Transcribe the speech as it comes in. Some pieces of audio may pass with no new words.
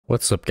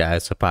What's up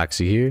guys,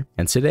 Apoxy here,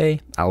 and today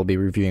I'll be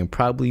reviewing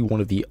probably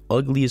one of the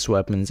ugliest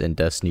weapons in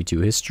Destiny 2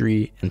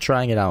 history and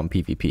trying it out in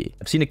PvP.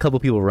 I've seen a couple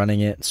people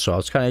running it, so I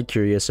was kind of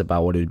curious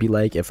about what it would be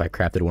like if I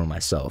crafted one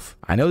myself.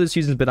 I know this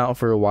season's been out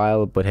for a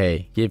while, but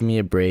hey, give me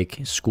a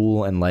break.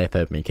 School and life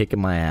have been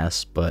kicking my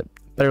ass, but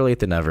better late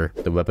than never.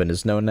 The weapon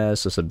is known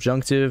as a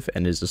Subjunctive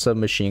and is a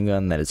submachine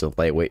gun that is a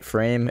lightweight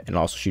frame and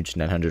also shoots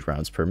 900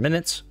 rounds per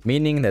minute,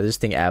 meaning that this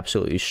thing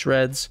absolutely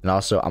shreds. And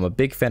also, I'm a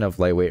big fan of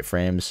lightweight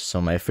frames.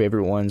 Some of my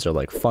favorite ones are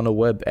like Funnel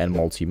Web and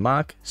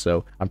Multi-Mach,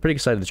 so I'm pretty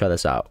excited to try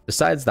this out.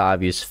 Besides the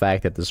obvious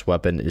fact that this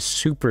weapon is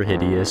super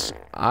hideous,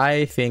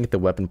 I think the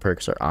weapon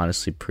perks are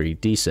honestly pretty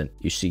decent.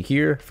 You see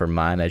here, for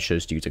mine I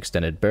chose to use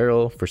Extended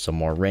Barrel for some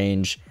more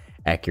range,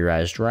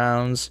 Accurized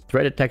rounds,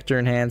 Threat Detector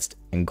enhanced,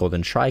 and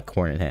Golden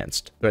Tricorn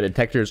enhanced. Threat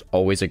Detector is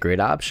always a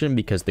great option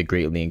because they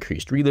greatly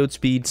increased reload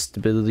speed,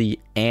 stability,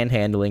 and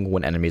handling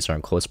when enemies are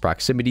in close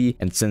proximity,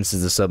 and since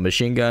it's a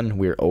submachine gun,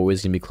 we're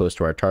always going to be close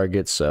to our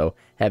targets, so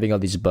having all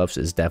these buffs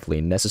is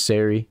definitely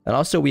necessary. And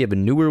also, we have a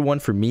newer one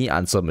for me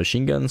on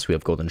submachine guns. We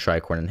have Golden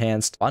Tricorn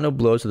enhanced. Final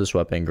blows of this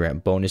weapon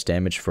grant bonus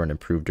damage for an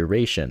improved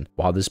duration.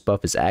 While this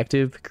buff is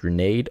active,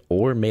 grenade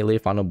or melee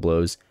final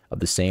blows of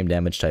the same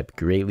damage type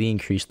greatly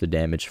increase the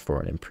damage for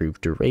an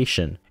improved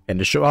duration. And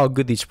to show how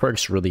good these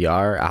perks really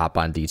are, I hop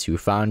on D2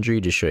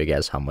 Foundry to show you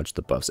guys how much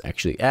the buffs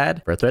actually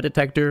add. For a Threat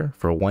Detector,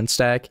 for one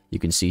stack, you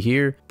can see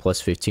here, plus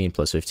 15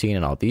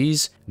 and all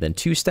these. Then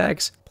 2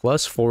 stacks,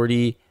 plus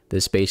 40.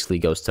 This basically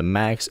goes to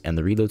max, and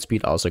the reload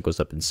speed also goes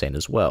up insane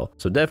as well.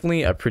 So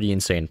definitely a pretty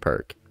insane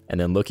perk. And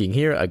then looking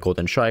here at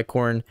Golden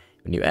Tricorn,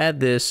 when you add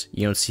this,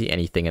 you don't see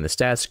anything in the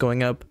stats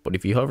going up, but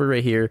if you hover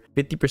right here,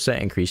 50%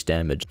 increased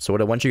damage. So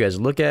what I want you guys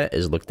to look at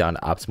is look down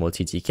to optimal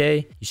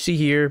TTK. You see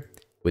here,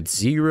 with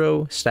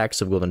 0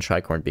 stacks of Golden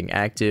Tricorn being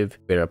active,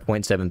 we're at a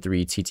 0.73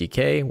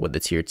 TTK with the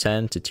tier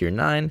 10 to tier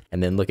 9.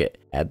 And then look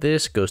at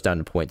this, goes down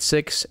to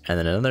 0.6, and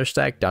then another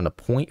stack down to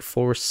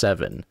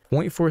 0.47.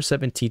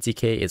 0.47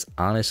 TTK is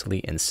honestly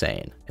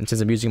insane. And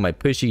since I'm using my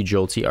pushy,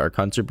 jolty Arc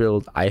Hunter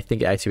build, I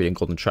think activating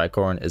Golden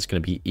Tricorn is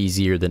going to be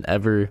easier than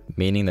ever,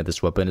 meaning that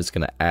this weapon is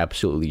going to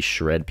absolutely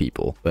shred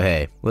people. But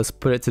hey, let's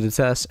put it to the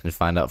test and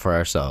find out for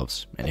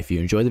ourselves. And if you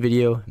enjoyed the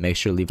video, make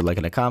sure to leave a like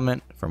and a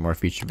comment for more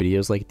future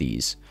videos like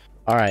these.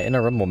 Alright, in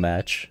a rumble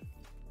match.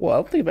 Well, I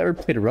don't think I've ever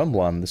played a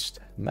rumble on this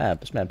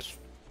map. This map's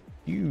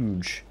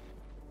huge.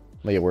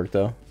 Make it work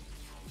though.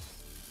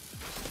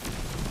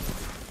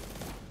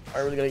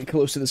 Alright, we're gonna get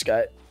close to this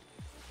guy.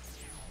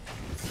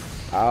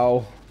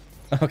 Ow.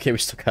 Okay, we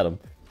still got him.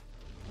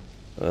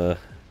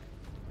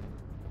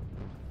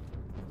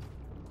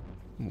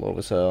 Low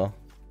as hell.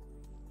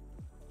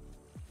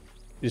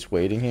 Just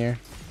waiting here.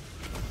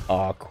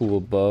 Aw,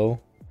 cool bow.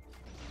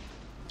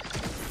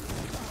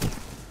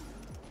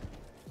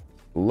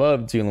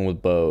 Love dealing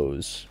with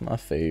bows. My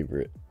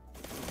favorite.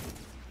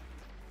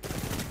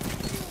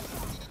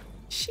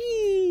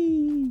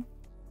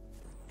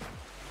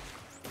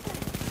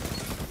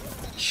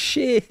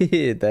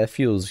 Shit, that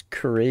feels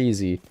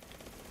crazy.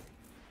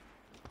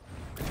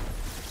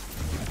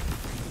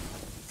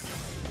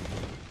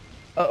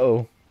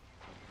 Uh-oh.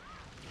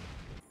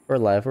 We're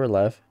alive, we're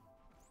alive.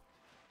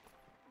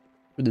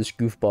 Where'd this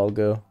goofball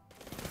go?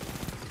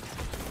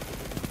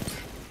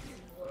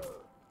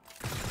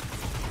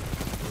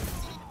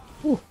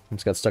 Ooh, I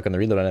just got stuck in the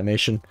reload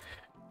animation.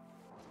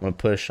 I'm gonna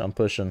push, I'm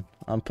pushing.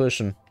 I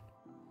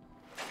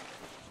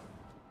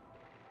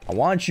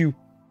want you.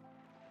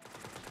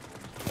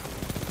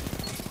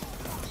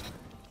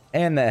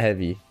 And that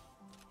heavy.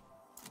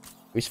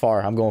 He's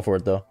far, I'm going for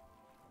it though.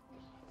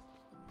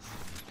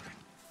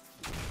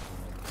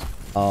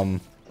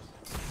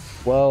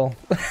 Well,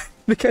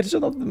 the guy just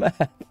off the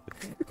map.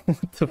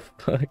 What the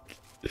fuck?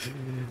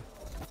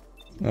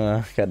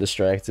 Got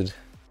distracted.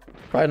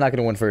 Probably not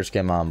gonna win first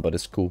game on, but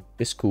it's cool.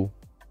 It's cool.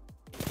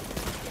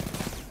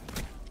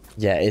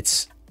 Yeah,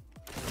 it's...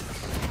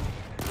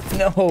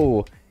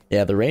 No!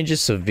 Yeah, the range is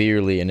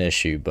severely an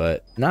issue,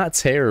 but not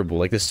terrible.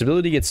 Like, the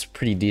stability gets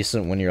pretty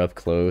decent when you're up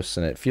close,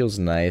 and it feels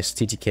nice.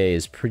 TTK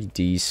is pretty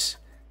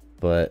decent,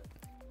 but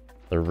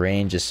the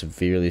range is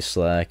severely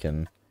slack,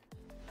 and...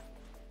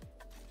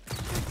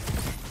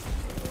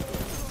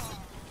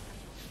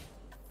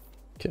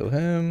 Kill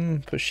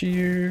him. Push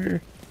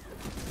here.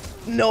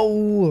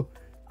 No!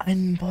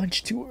 I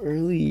punched too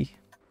early.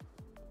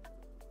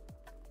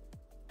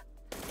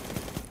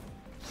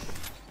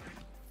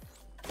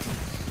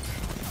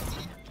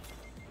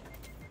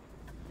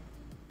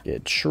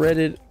 Get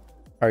shredded.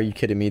 Are you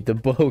kidding me? The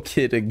bow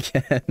kit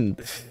again.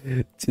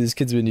 Dude, this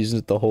kid's been using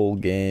it the whole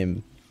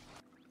game.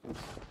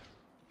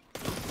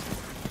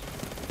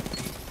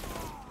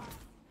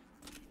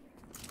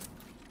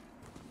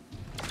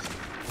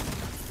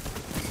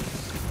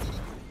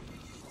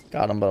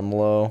 Got him, but I'm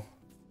low.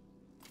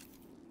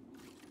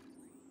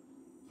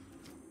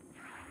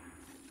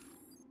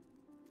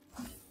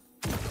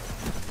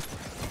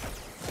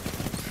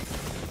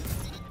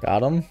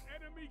 Got him.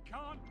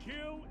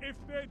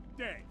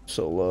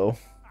 So low.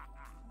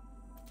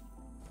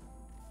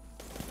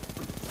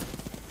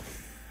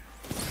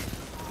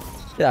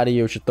 Get out of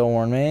here with your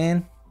thorn,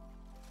 man.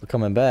 We're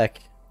coming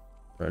back.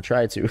 We're gonna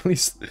try to, at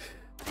least.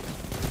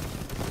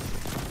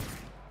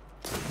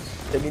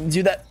 Didn't mean to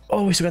do that.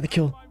 Oh, we still got the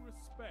kill.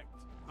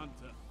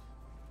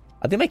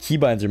 I think my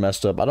keybinds are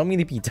messed up. I don't mean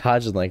to be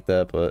dodging like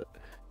that, but...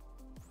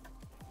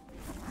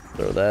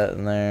 Throw that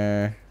in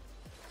there.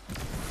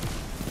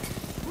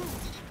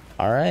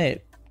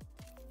 Alright.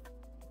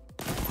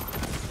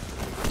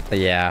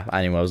 Yeah,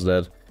 I knew I was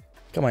dead.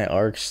 Got my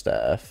arc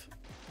staff.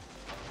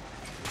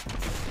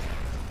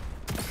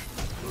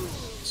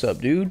 What's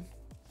up, dude?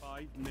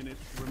 5 minutes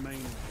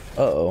remaining.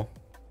 Uh-oh.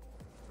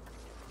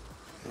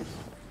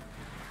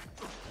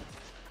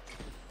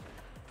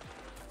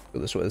 Go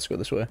this way, let's go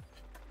this way.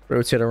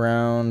 Rotate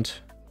around.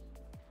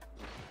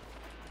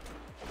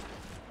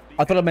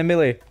 I thought I had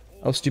melee.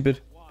 I was stupid.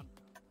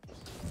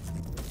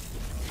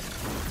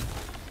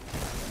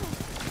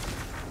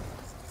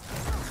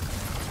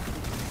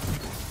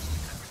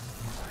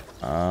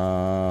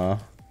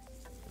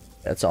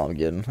 That's all I'm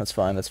getting. That's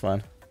fine, that's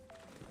fine.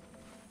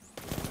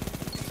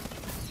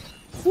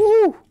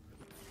 Woo!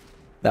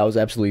 That was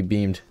absolutely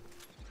beamed.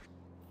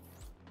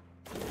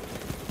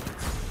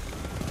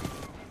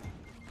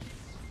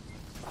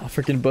 Oh,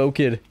 freaking bow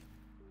kid.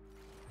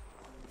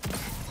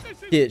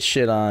 Get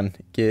shit on.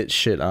 Get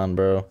shit on,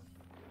 bro.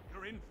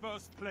 You're in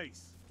first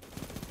place.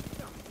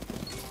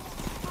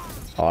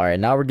 Alright,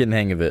 now we're getting the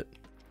hang of it.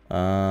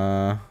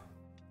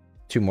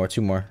 Two more.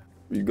 Where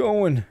you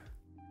going?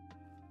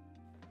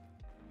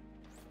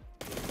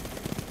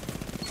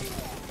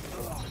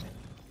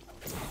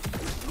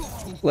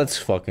 Let's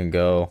fucking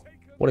go.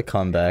 What a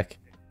comeback.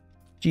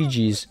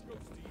 GG's.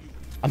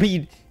 I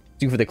mean,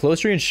 dude, for the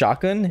close range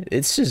shotgun,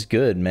 it's just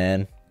good,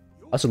 man.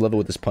 I also love it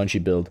with this punchy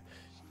build.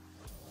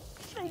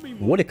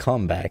 What a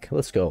comeback.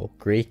 Let's go.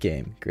 Great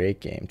game. Great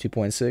game.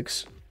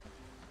 2.6.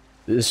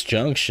 This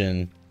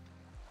junction.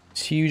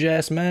 This huge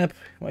ass map.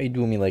 Why are you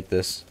doing me like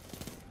this?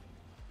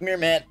 Come here,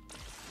 man.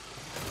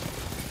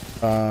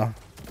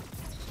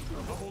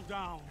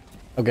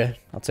 Okay.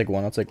 I'll take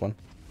one.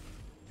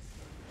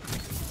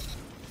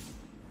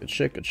 Good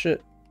shit, good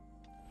shit.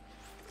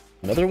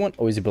 Another one?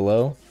 Oh, is he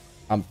below?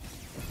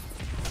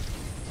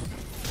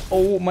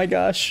 Oh my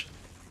gosh.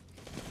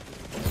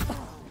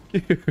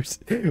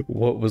 Dude,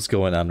 what was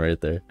going on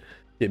right there?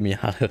 Get me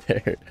out of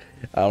there.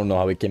 I don't know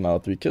how we came out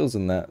with 3 kills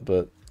in that,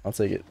 but I'll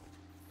take it.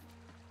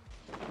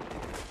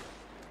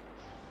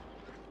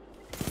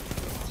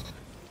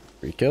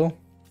 Free kill.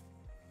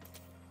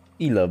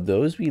 We love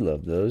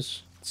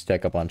those.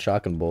 Stack up on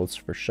shotgun bolts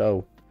for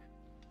show.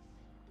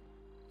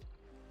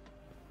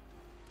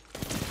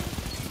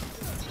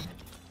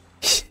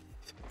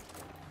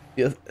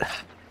 Yeah,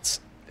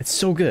 it's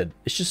so good.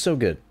 It's just so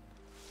good.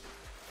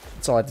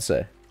 That's all I have to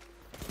say.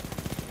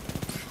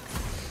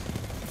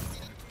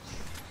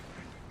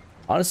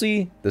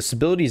 Honestly, the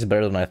stability is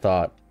better than I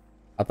thought.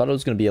 I thought it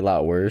was going to be a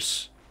lot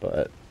worse,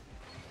 but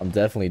I'm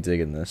definitely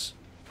digging this.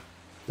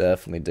 I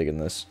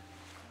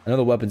know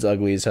the weapon's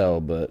ugly as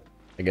hell, but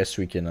I guess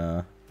we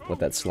can let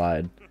that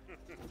slide.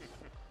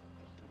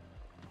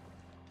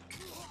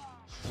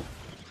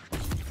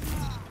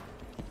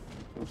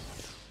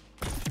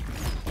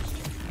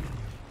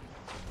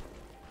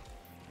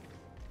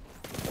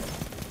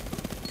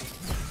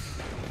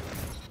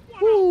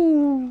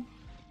 Woo!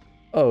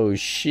 Oh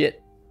shit.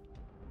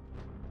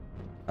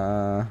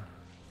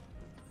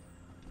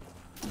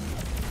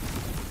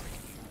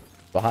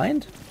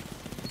 Behind?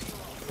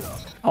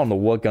 I don't know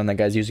what gun that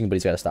guy's using, but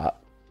he's gotta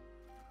stop.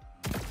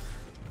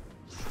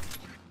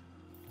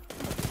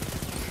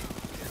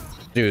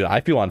 Dude,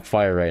 I feel on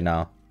fire right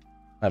now.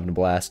 I'm having a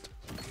blast.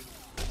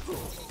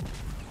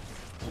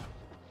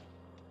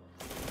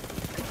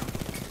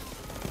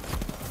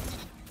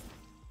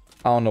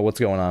 I don't know what's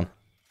going on.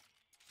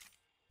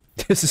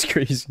 This is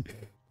crazy.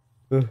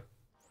 Ugh.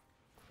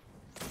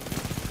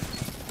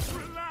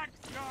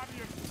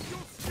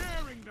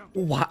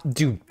 What,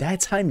 dude,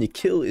 that time to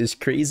kill is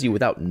crazy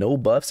without no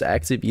buffs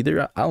active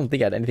either. I don't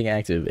think I had anything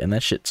active, and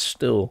that shit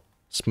still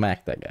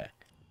smacked that guy.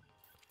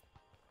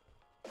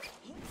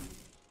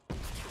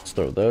 Let's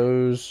throw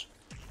those.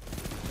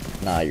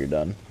 Nah, you're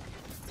done.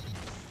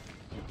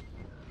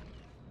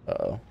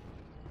 Uh-oh.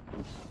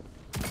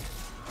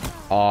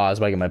 Oh, I was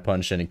about to get my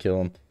punch in and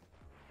kill him.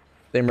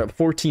 They're at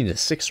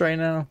 14-6 right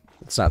now.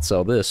 Let's not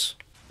sell this.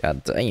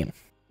 God damn.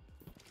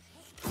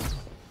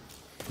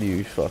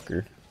 You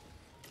fucker.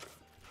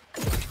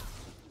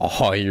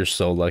 Oh, you're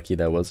so lucky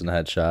that wasn't a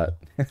headshot.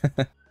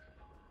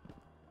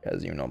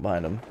 Guys, even know I'm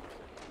behind him.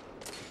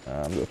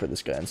 I'm going for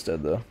this guy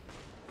instead, though.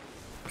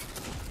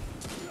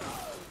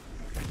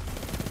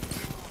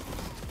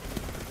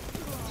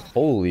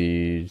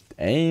 Holy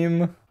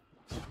aim.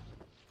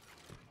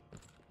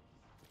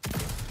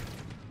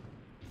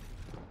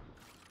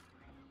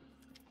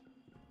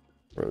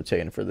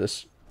 Rotating for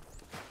this.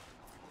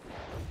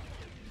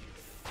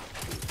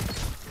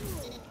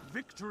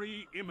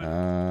 Victory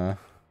imminent.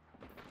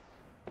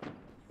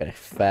 Got a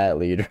fat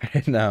lead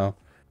right now.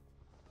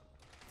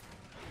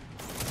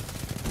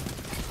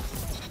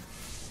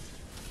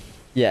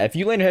 Yeah, if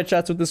you land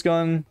headshots with this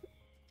gun,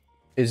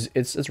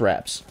 It's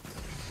wraps.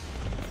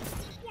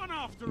 One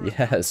after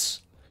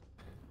Yes.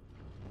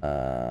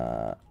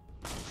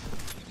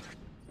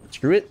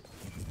 Screw it.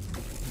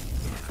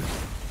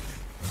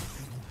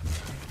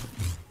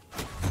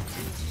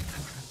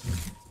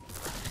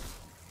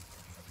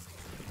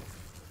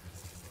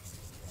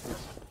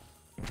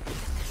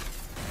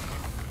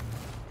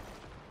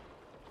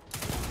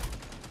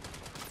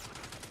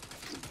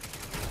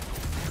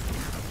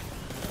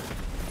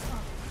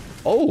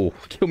 Oh,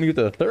 kill me with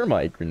a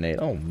thermite grenade.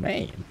 Oh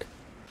man.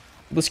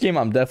 This game,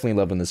 I'm definitely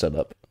loving the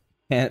setup.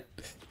 Can't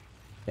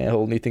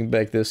hold anything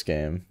back this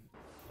game.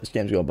 This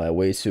game's going by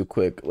way too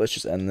quick. Let's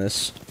just end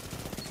this.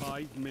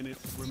 5 minutes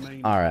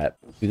remaining. Alright.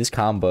 Dude, this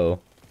combo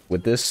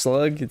with this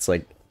slug, it's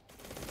like,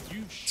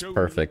 it's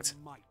perfect.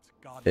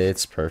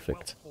 It's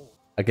perfect.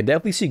 I could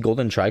definitely see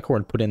Golden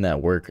Tricorn put in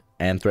that work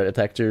and Threat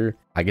Detector.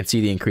 I can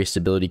see the increased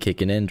stability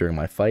kicking in during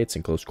my fights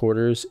in close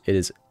quarters. It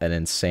is an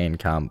insane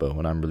combo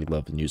and I'm really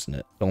loving using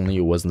it. If only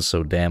it wasn't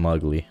so damn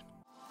ugly.